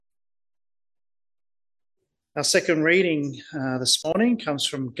Our second reading this morning comes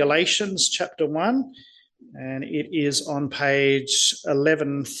from Galatians chapter 1, and it is on page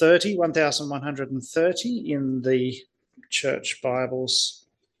 1130 in the church Bibles.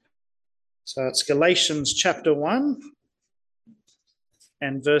 So it's Galatians chapter 1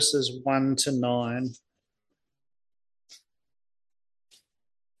 and verses 1 to 9.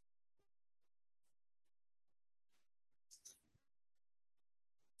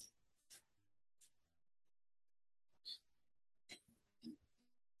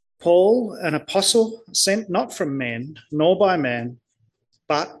 Paul, an apostle, sent not from men, nor by man,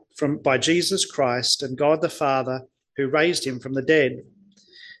 but by Jesus Christ and God the Father, who raised him from the dead,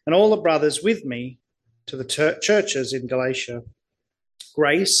 and all the brothers with me, to the churches in Galatia.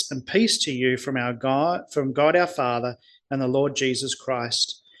 Grace and peace to you from God our Father and the Lord Jesus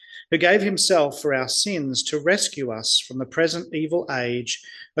Christ, who gave himself for our sins to rescue us from the present evil age,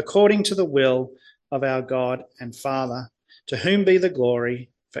 according to the will of our God and Father, to whom be the glory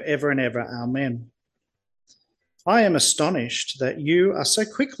for ever and ever. Amen. I am astonished that you are so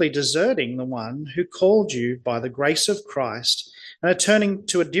quickly deserting the one who called you by the grace of Christ and are turning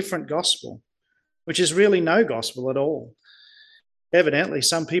to a different gospel, which is really no gospel at all. Evidently,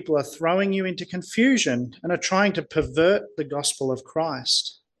 some people are throwing you into confusion and are trying to pervert the gospel of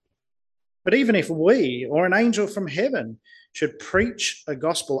Christ. But even if we or an angel from heaven should preach a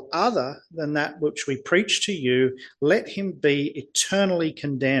gospel other than that which we preach to you, let him be eternally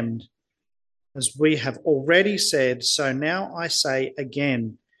condemned. As we have already said, so now I say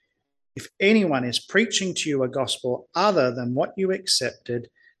again, if anyone is preaching to you a gospel other than what you accepted,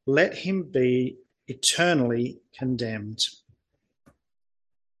 let him be eternally condemned.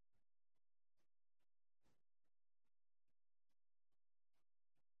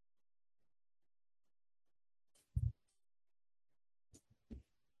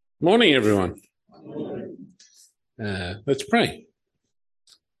 Morning, everyone. Let's pray.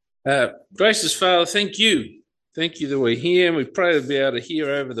 Gracious Father, thank you. Thank you that we're here, and we pray to be able to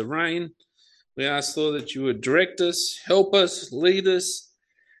hear over the rain. We ask, Lord, that you would direct us, help us, lead us,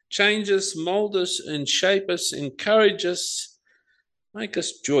 change us, mold us, and shape us, encourage us, make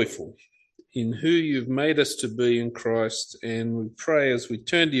us joyful in who you've made us to be in Christ. And we pray as we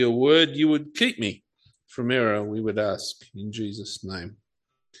turn to your word, you would keep me from error, we would ask in Jesus' name.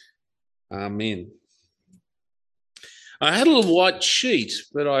 Amen. I had a little white sheet,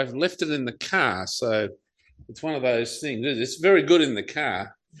 but I've left it in the car, so it's one of those things. It's very good in the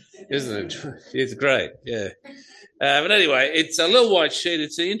car, isn't it? It's great, yeah. But anyway, it's a little white sheet.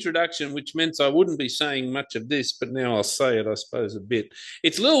 It's the introduction, which meant I wouldn't be saying much of this, but now I'll say it, I suppose, a bit.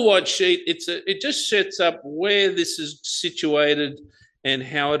 It's a little white sheet. It just sets up where this is situated and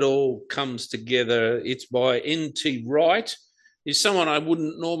how it all comes together. It's by N.T. Wright. Is someone I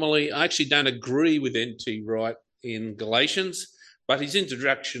actually don't agree with N.T. Wright in Galatians, but his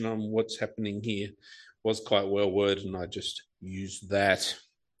introduction on what's happening here was quite well worded, and I just used that.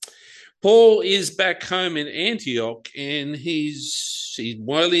 Paul is back home in Antioch, and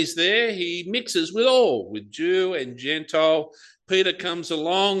while he's there, he mixes with all, with Jew and Gentile. Peter comes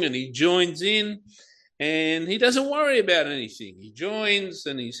along and he joins in, and he doesn't worry about anything. He joins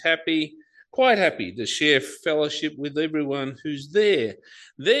and he's happy. Quite happy to share fellowship with everyone who's there.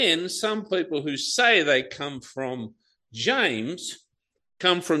 Then some people who say they come from James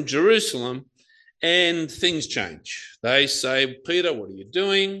come from Jerusalem, and things change. They say, Peter, what are you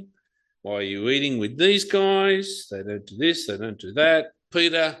doing? Why are you eating with these guys? They don't do this, they don't do that.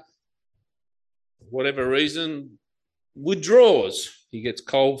 Peter, for whatever reason, withdraws. He gets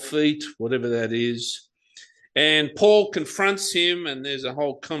cold feet, whatever that is. And Paul confronts him, and there's a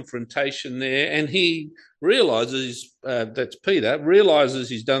whole confrontation there. And he realizes, that's Peter, realizes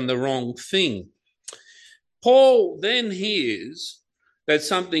he's done the wrong thing. Paul then hears that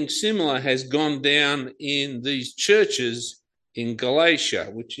something similar has gone down in these churches in Galatia,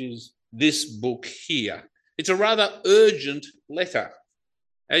 which is this book here. It's a rather urgent letter.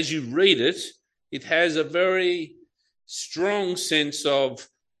 As you read it, it has a very strong sense of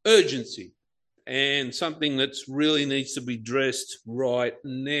urgency and something that really needs to be addressed right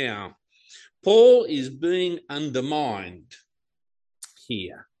now. Paul is being undermined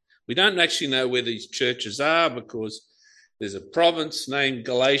here. We don't actually know where these churches are because there's a province named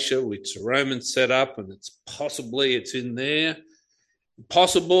Galatia, which the Romans set up, and it's in there.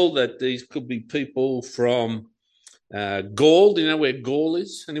 Possible that these could be people from Gaul. Do you know where Gaul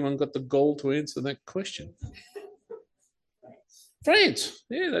is? Anyone got the Gaul to answer that question? France.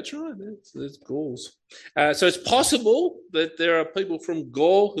 Yeah, that's right. There's Gauls. So it's possible that there are people from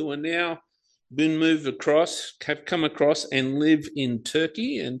Gaul who are now been moved across, have come across and live in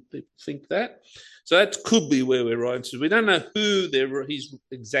Turkey, and people think that. So that could be where we're writing to. We don't know who he's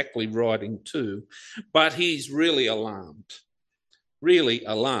exactly writing to, but he's really alarmed. Really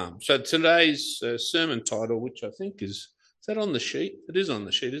alarmed. So today's sermon title, which I think is that on the sheet? It is on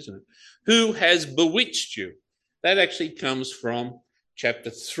the sheet, isn't it? Who has bewitched you? That actually comes from chapter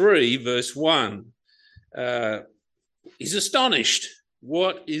 3, verse 1. He's astonished.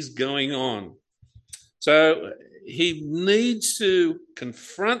 What is going on? So he needs to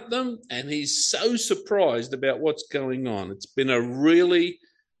confront them, and he's so surprised about what's going on. It's been a really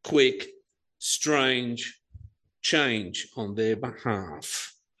quick, strange change on their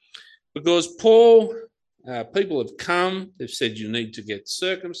behalf. Because Paul, people have come, they've said you need to get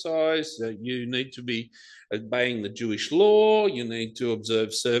circumcised, you need to be obeying the Jewish law, you need to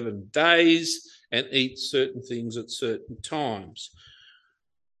observe certain days and eat certain things at certain times.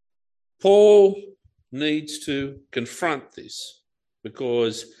 Paul needs to confront this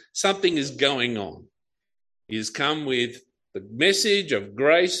because something is going on. He has come with the message of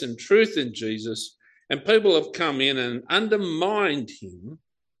grace and truth in Jesus, and people have come in and undermined him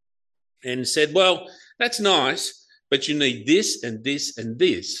and said, well, that's nice, but you need this and this and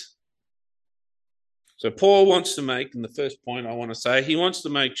this. So Paul wants to make, and the first point I want to say, he wants to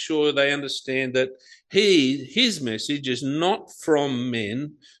make sure they understand that his message is not from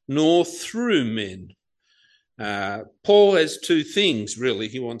men nor through men. Paul has two things, really,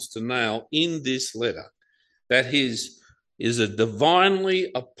 he wants to nail in this letter. That his is a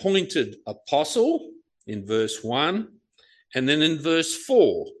divinely appointed apostle in verse 1, and then in verse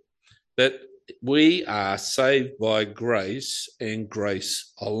 4, that we are saved by grace and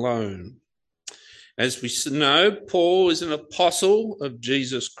grace alone. As we know, Paul is an apostle of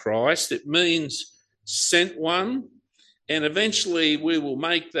Jesus Christ. It means sent one, and eventually we will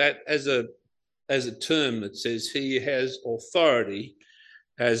make that as a term that says he has authority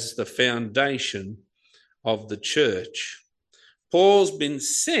as the foundation of the church. Paul's been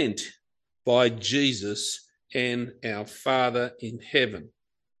sent by Jesus and our Father in heaven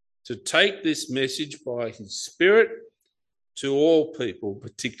to take this message by his Spirit to all people,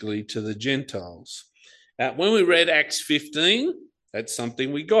 particularly to the Gentiles. When we read Acts 15, that's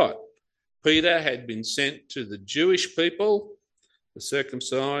something we got. Peter had been sent to the Jewish people, the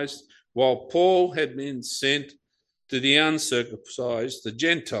circumcised, while Paul had been sent to the uncircumcised, the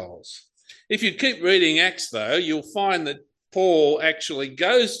Gentiles. If you keep reading Acts, though, you'll find that Paul actually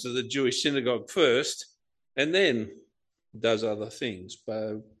goes to the Jewish synagogue first and then does other things.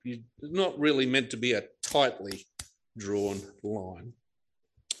 But it's not really meant to be a tightly drawn line.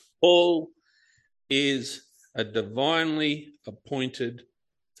 Paul is a divinely appointed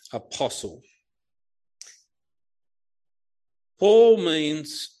apostle. Paul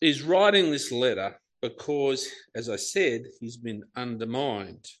is writing this letter because, as I said, he's been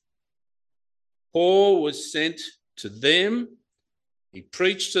undermined. Paul was sent to them, he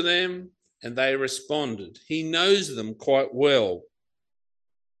preached to them, and they responded. He knows them quite well.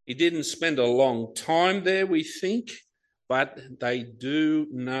 He didn't spend a long time there, we think, but they do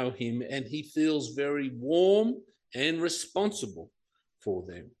know him, and he feels very warm and responsible for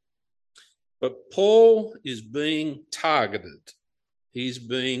them. But Paul is being targeted. He's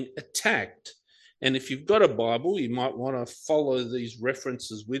being attacked. And if you've got a Bible, you might want to follow these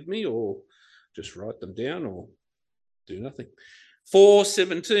references with me, or just write them down, or do nothing.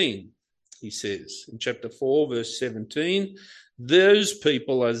 4:17, he says, in chapter 4, verse 17, those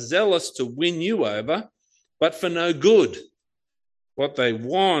people are zealous to win you over, but for no good. What they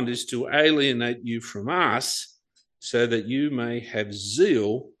want is to alienate you from us so that you may have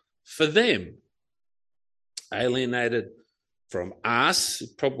zeal for them. Alienated from us,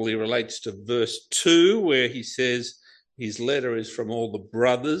 it probably relates to verse 2, where he says his letter is from all the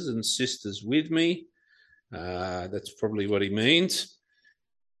brothers and sisters with me. That's probably what he means.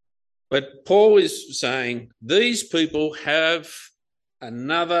 But Paul is saying these people have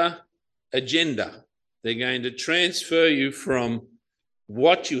another agenda. They're going to transfer you from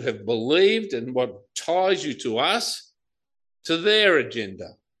what you have believed and what ties you to us to their agenda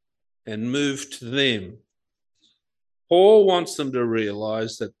and move to them. Paul wants them to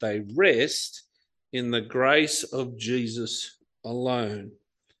realize that they rest in the grace of Jesus alone.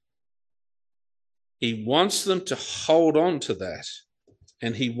 He wants them to hold on to that,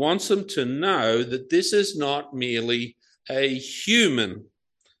 and he wants them to know that this is not merely a human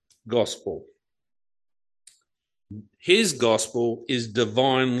gospel. His gospel is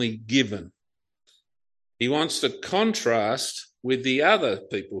divinely given. He wants to contrast with the other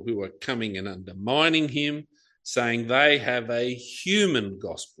people who are coming and undermining him, saying they have a human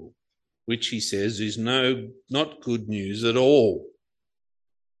gospel. which he says is not good news at all.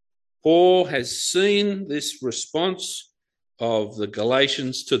 Paul has seen this response of the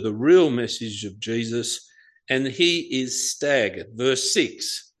Galatians to the real message of Jesus, and he is staggered. Verse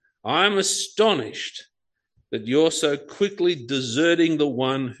 6, I am astonished that you're so quickly deserting the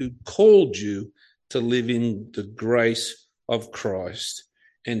one who called you to live in the grace of Christ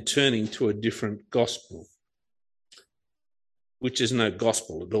and turning to a different gospel, which is no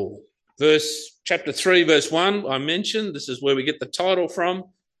gospel at all. Chapter 3, verse 1, I mentioned, this is where we get the title from.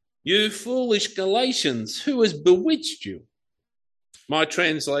 You foolish Galatians, who has bewitched you? My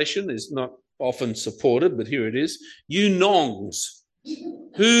translation is not often supported, but here it is. You nongs,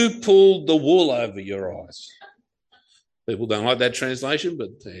 who pulled the wool over your eyes? People don't like that translation, but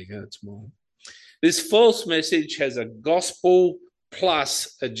there you go, it's mine. This false message has a gospel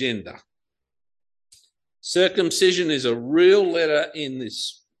plus agenda. Circumcision is a real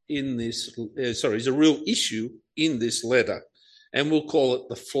is a real issue in this letter, and we'll call it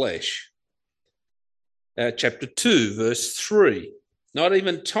the flesh. Chapter 2, verse 3. Not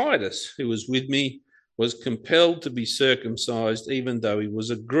even Titus, who was with me, was compelled to be circumcised, even though he was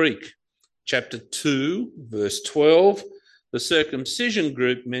a Greek. Chapter 2, verse 12. The circumcision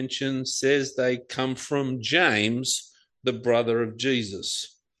group mentioned says they come from James, the brother of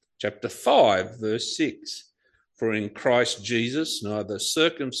Jesus. Chapter 5, verse 6. For in Christ Jesus, neither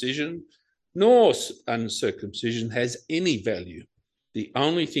circumcision nor uncircumcision has any value. The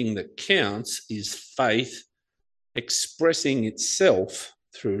only thing that counts is faith expressing itself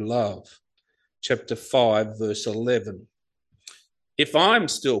through love. Chapter 5, verse 11. If I'm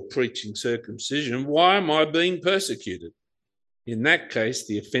still preaching circumcision, why am I being persecuted? In that case,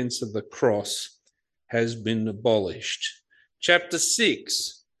 the offence of the cross has been abolished. Chapter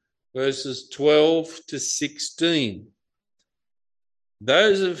 6, verses 12 to 16.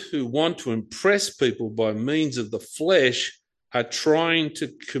 Those who want to impress people by means of the flesh are trying to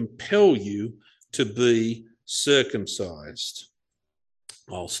compel you to be circumcised.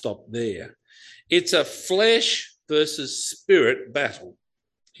 I'll stop there. It's a flesh versus spirit battle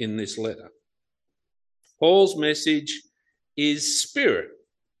in this letter. Paul's message is spirit,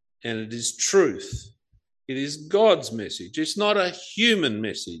 and it is truth. It is God's message. It's not a human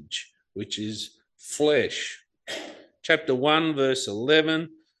message, which is flesh. Chapter 1, verse 11,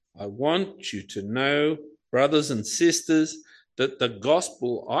 I want you to know, brothers and sisters, that the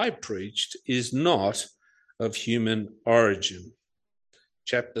gospel I preached is not of human origin.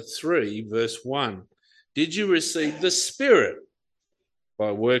 Chapter 3, verse 1, did you receive the Spirit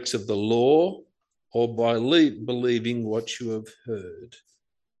by works of the law or by believing what you have heard?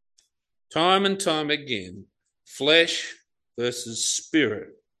 Time and time again, flesh versus spirit.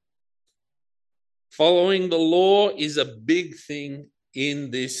 Following the law is a big thing in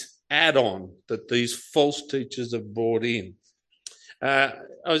this add-on that these false teachers have brought in. I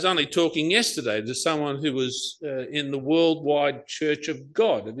was only talking yesterday to someone who was in the Worldwide Church of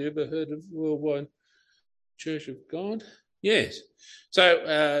God. Have you ever heard of Worldwide Church of God? Yes.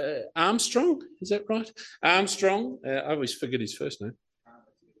 So Armstrong, is that right? Armstrong, I always forget his first name.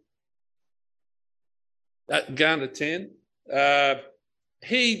 Garner 10.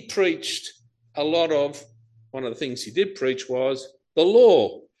 He preached a lot of, one of the things he did preach was the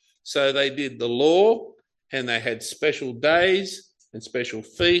law. So they did the law and they had special days and special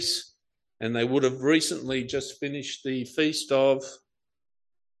feasts, and they would have recently just finished the feast of,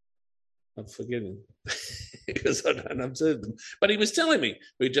 I'm forgetting because I don't observe them, but he was telling me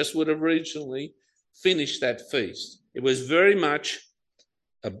we just would have recently finished that feast. It was very much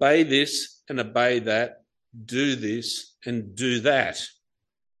obey this and obey that, do this and do that.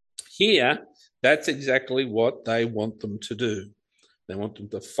 Here, that's exactly what they want them to do. They want them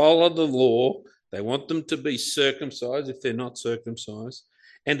to follow the law. They want them to be circumcised if they're not circumcised,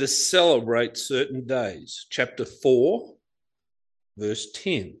 and to celebrate certain days. Chapter 4, verse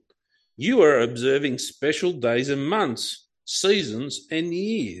 10. You are observing special days and months, seasons and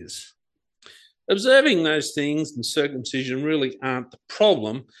years. Observing those things and circumcision really aren't the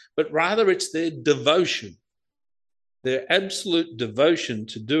problem, but rather it's their devotion, their absolute devotion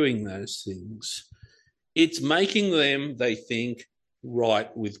to doing those things. It's making them, they think,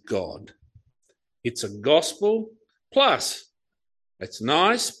 right with God. It's a gospel plus. It's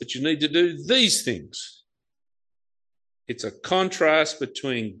nice, but you need to do these things. It's a contrast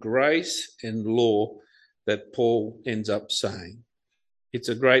between grace and law that Paul ends up saying. It's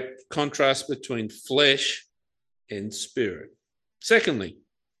a great contrast between flesh and spirit. Secondly,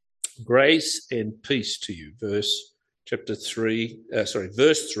 grace and peace to you. Verse 3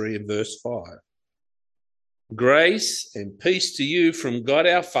 and verse 5. Grace and peace to you from God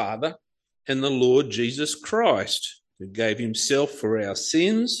our Father and the Lord Jesus Christ, who gave himself for our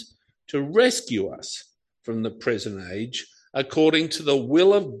sins to rescue us from the present age, according to the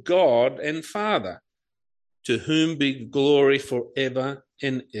will of God and Father, to whom be glory forever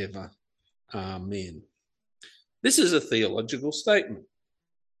and ever. Amen. This is a theological statement.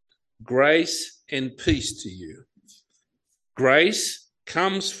 Grace and peace to you. Grace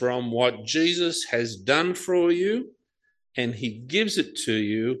comes from what Jesus has done for you, and he gives it to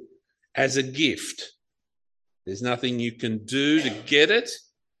you as a gift. There's nothing you can do to get it.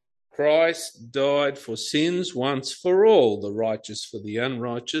 Christ died for sins once for all, the righteous for the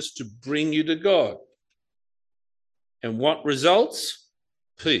unrighteous, to bring you to God. And what results?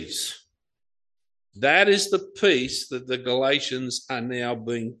 Peace. That is the peace that the Galatians are now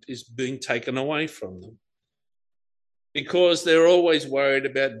being taken away from them. Because they're always worried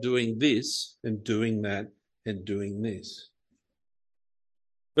about doing this and doing that and doing this.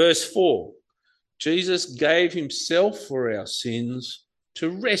 Verse 4, Jesus gave himself for our sins to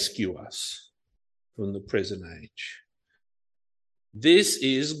rescue us from the present age. This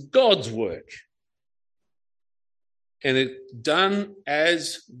is God's work. And it's done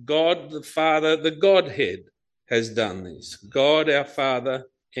as God the Father, the Godhead, has done this. God our Father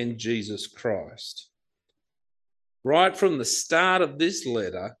and Jesus Christ. Right from the start of this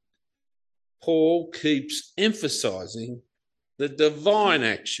letter, Paul keeps emphasizing the divine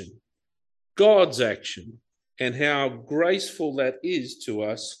action, God's action, and how graceful that is to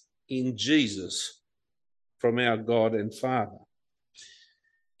us in Jesus from our God and Father.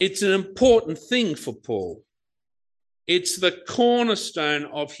 It's an important thing for Paul. It's the cornerstone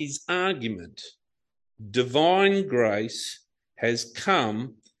of his argument. Divine grace has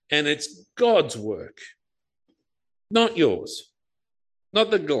come, and it's God's work, not yours,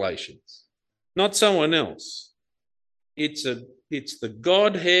 not the Galatians, not someone else. It's the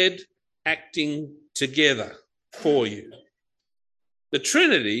Godhead acting together for you. The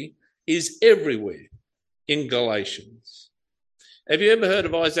Trinity is everywhere in Galatians. Have you ever heard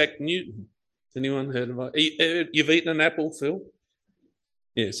of Isaac Newton? Anyone heard of it? You've eaten an apple, Phil?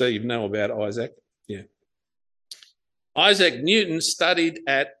 Yeah, so you know about Isaac. Yeah. Isaac Newton studied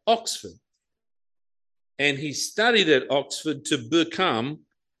at Oxford. And he studied at Oxford to become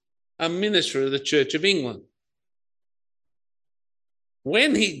a minister of the Church of England.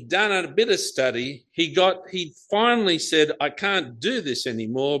 When he'd done a bit of study, he finally said, I can't do this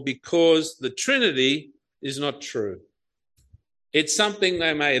anymore because the Trinity is not true. It's something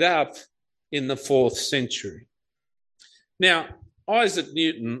they made up in the 4th century. Now, Isaac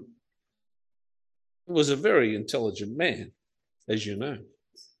Newton was a very intelligent man, as you know.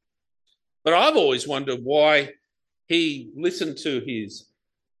 But I've always wondered why he listened to his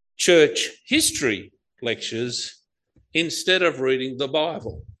church history lectures instead of reading the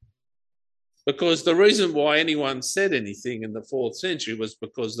Bible. Because the reason why anyone said anything in the 4th century was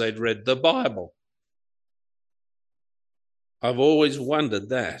because they'd read the Bible. I've always wondered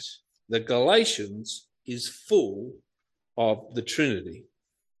that. The Galatians is full of the Trinity.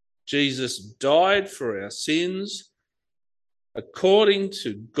 Jesus died for our sins according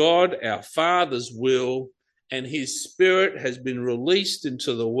to God our Father's will, and his Spirit has been released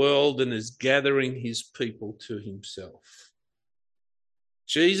into the world and is gathering his people to himself.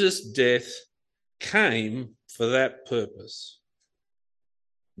 Jesus' death came for that purpose.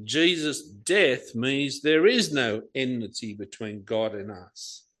 Jesus' death means there is no enmity between God and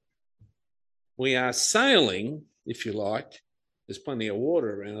us. We are sailing, if you like, there's plenty of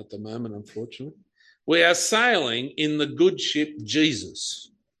water around at the moment, unfortunately. We are sailing in the good ship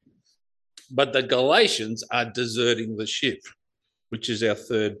Jesus. But the Galatians are deserting the ship, which is our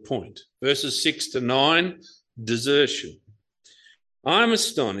third point. Verses 6 to 9, desertion. I'm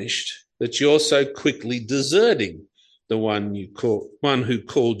astonished that you're so quickly deserting the one who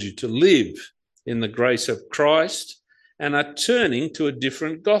called you to live in the grace of Christ and are turning to a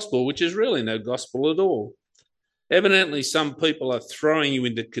different gospel, which is really no gospel at all. Evidently, some people are throwing you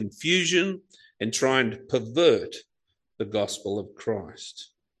into confusion and trying to pervert the gospel of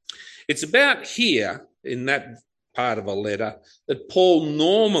Christ. It's about here, in that part of a letter, that Paul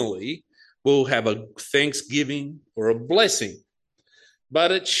normally will have a thanksgiving or a blessing.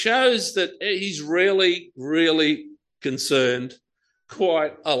 But it shows that he's really, really concerned,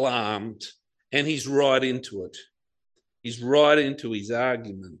 quite alarmed, and he's right into it. He's right into his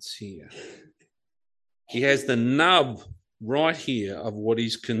arguments here. He has the nub right here of what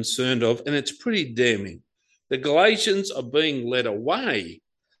he's concerned of, and it's pretty damning. The Galatians are being led away.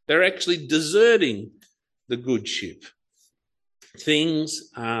 They're actually deserting the good ship. Things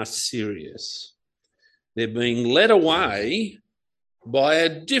are serious. They're being led away by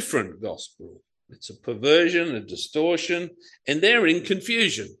a different gospel. It's a perversion, a distortion, and they're in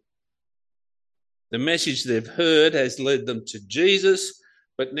confusion. The message they've heard has led them to Jesus,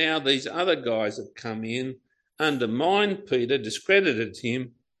 but now these other guys have come in, undermined Peter, discredited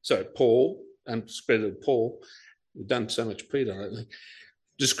him. Sorry, Paul, discredited Paul. We've done so much Peter lately.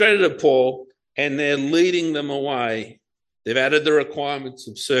 Discredited Paul, and they're leading them away. They've added the requirements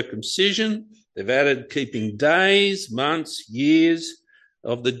of circumcision. They've added keeping days, months, years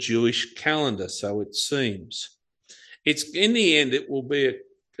of the Jewish calendar, so it seems. It's in the end, it will be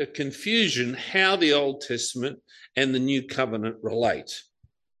a confusion how the Old Testament and the New Covenant relate.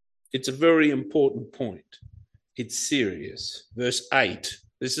 It's a very important point. It's serious. Verse 8,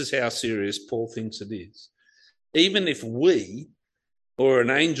 this is how serious Paul thinks it is. Even if we or an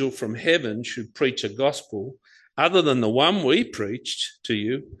angel from heaven should preach a gospel other than the one we preached to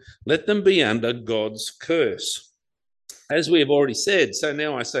you, let them be under God's curse. As we have already said, so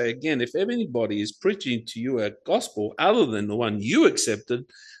now I say again, if anybody is preaching to you a gospel other than the one you accepted,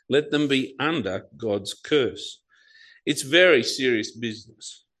 let them be under God's curse. It's very serious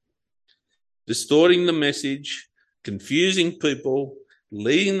business. Distorting the message, confusing people,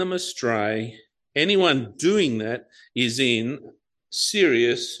 leading them astray. Anyone doing that is in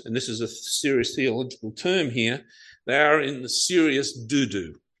serious, and this is a serious theological term here, they are in the serious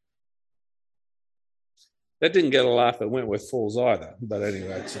doo-doo. That didn't get a laugh at Wentworth Falls either, but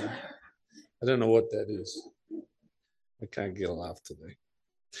anyway, I don't know what that is. I can't get a laugh today.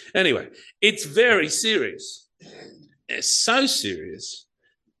 Anyway, it's very serious. It's so serious.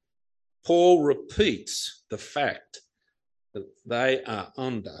 Paul repeats the fact that they are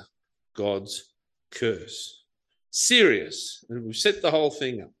under God's curse. Serious. And we've set the whole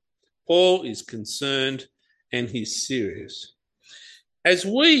thing up. Paul is concerned and he's serious. As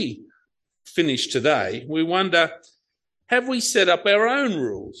we finish today, we wonder, have we set up our own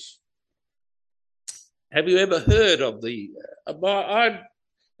rules? Have you ever heard of there's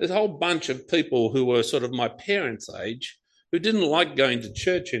a whole bunch of people who were sort of my parents' age who didn't like going to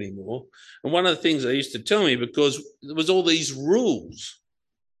church anymore. And one of the things they used to tell me, because there was all these rules,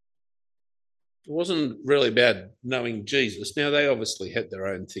 it wasn't really about knowing Jesus. Now, they obviously had their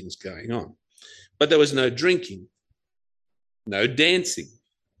own things going on. But there was no drinking, no dancing.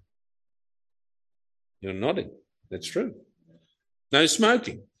 You're nodding. That's true. No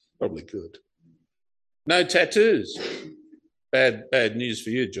smoking. Probably good. No tattoos. Bad news for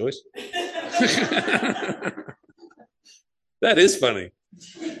you, Joyce. That is funny.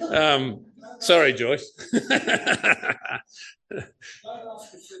 Sorry, Joyce.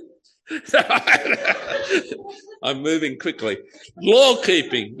 I'm moving quickly. Law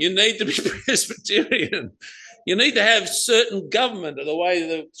keeping. You need to be Presbyterian. You need to have certain government of the way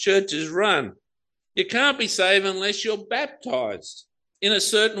the church is run. You can't be saved unless you're baptized in a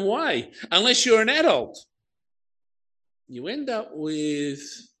certain way, unless you're an adult. You end up with,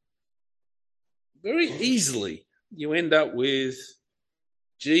 very easily, you end up with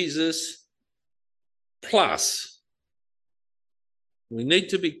Jesus plus. We need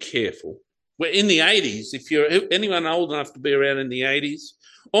to be careful. We're in the 80s. If you're anyone old enough to be around in the 80s,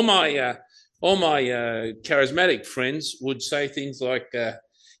 all my charismatic friends would say things like,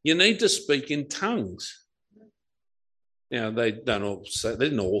 you need to speak in tongues. Now, they didn't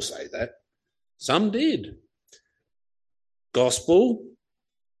all say that. Some did. Gospel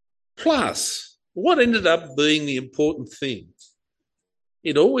plus. What ended up being the important thing?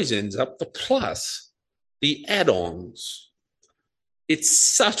 It always ends up the plus, the add-ons.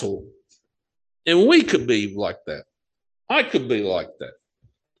 It's subtle. And we could be like that. I could be like that.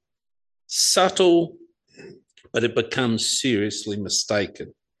 Subtle, but it becomes seriously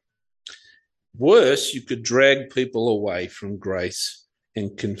mistaken. Worse, you could drag people away from grace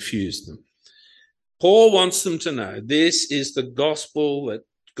and confuse them. Paul wants them to know this is the gospel that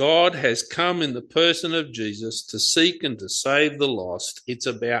God has come in the person of Jesus to seek and to save the lost. It's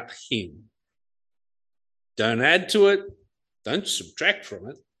about him. Don't add to it. Don't subtract from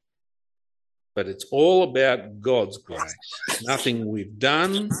it. But it's all about God's grace. Nothing we've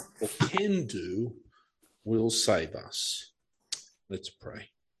done or can do will save us. Let's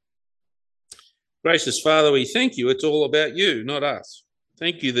pray. Gracious Father, we thank you. It's all about you, not us.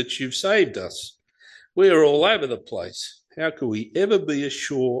 Thank you that you've saved us. We are all over the place. How could we ever be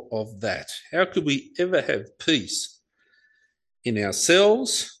assured of that? How could we ever have peace in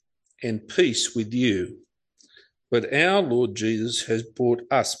ourselves and peace with you? But our Lord Jesus has brought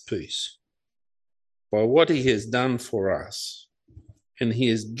us peace by what he has done for us. And he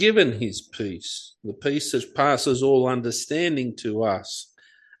has given his peace, the peace that passes all understanding to us,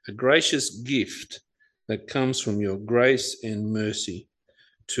 a gracious gift that comes from your grace and mercy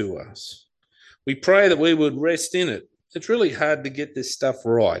to us. We pray that we would rest in it. It's really hard to get this stuff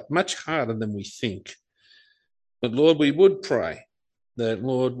right, much harder than we think. But Lord, we would pray that,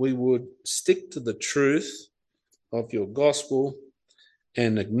 Lord, we would stick to the truth of your gospel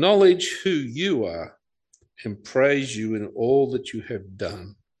and acknowledge who you are and praise you in all that you have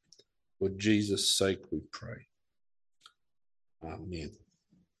done. For Jesus' sake we pray. Amen.